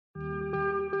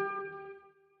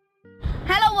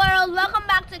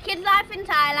to Kids Life in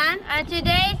Thailand, and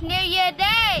today is New Year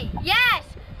Day. Yes,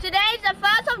 today is the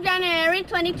 1st of January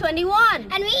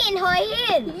 2021. And we in Hua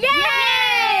Hin.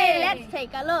 Yay! Let's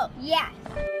take a look. Yes.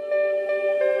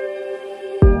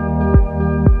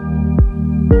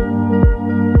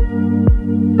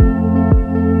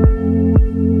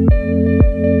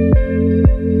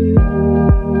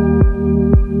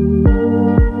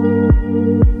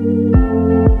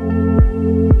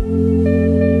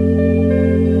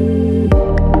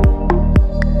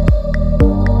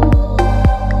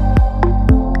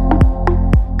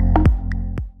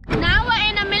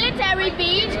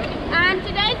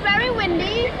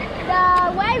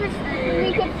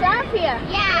 Here.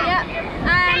 Yeah.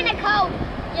 Kind of cold.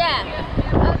 Yeah.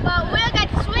 But we're going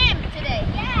to swim today.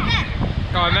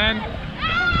 Yeah. Go on then.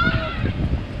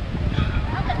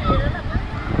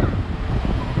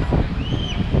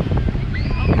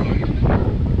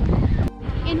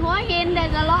 In Hua Hin,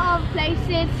 there's a lot of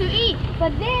places to eat,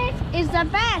 but this is the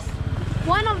best.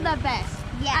 One of the best.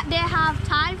 Yeah. They have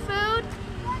Thai food,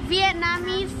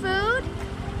 Vietnamese food,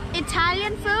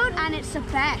 Italian food, and it's the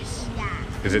best.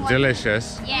 Yeah. Is it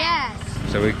delicious? Yes.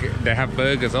 So they have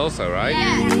burgers also, right?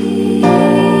 Yes.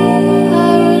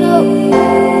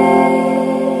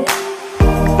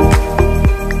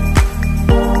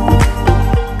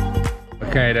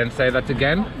 Okay, then say that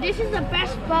again. This is the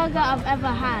best burger I've ever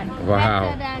had.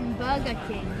 Wow. Better than Burger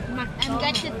King. I'm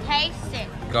going to taste it.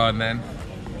 Go on then.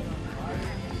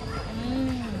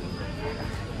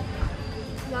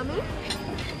 Yummy?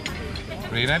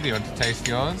 Rina, do you want to taste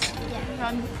yours?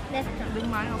 Let's bring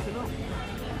mine off.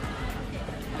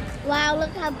 Wow, look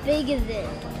how big is it?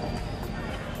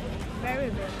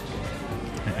 Very big.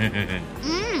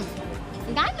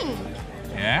 Yummy.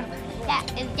 Yeah? Yeah,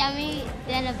 it's yummy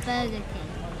than a Burger King.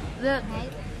 Look.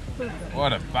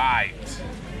 What a bite.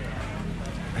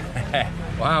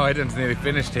 Wow, Aiden's nearly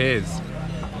finished his.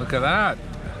 Look at that.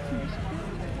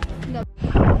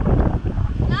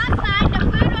 Last night the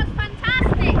food was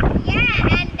fantastic.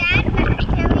 Yeah, and then when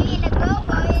we in a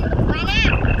go-go, went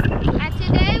out. And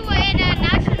today we're in a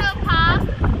national park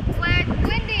where it's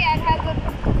windy and has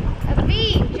a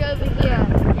beach over here.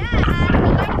 Yeah, and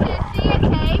we're going to see a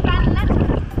cave and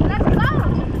let's go.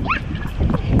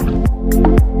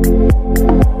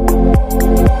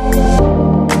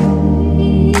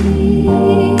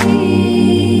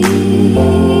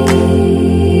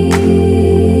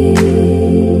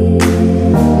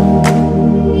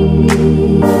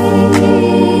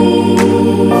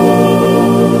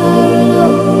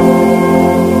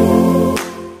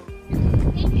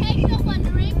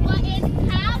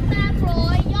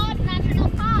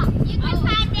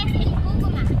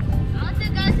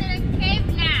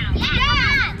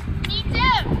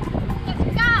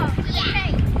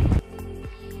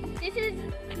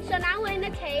 So now we're in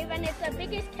a cave and it's the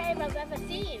biggest cave I've ever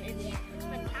seen. It's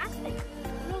fantastic.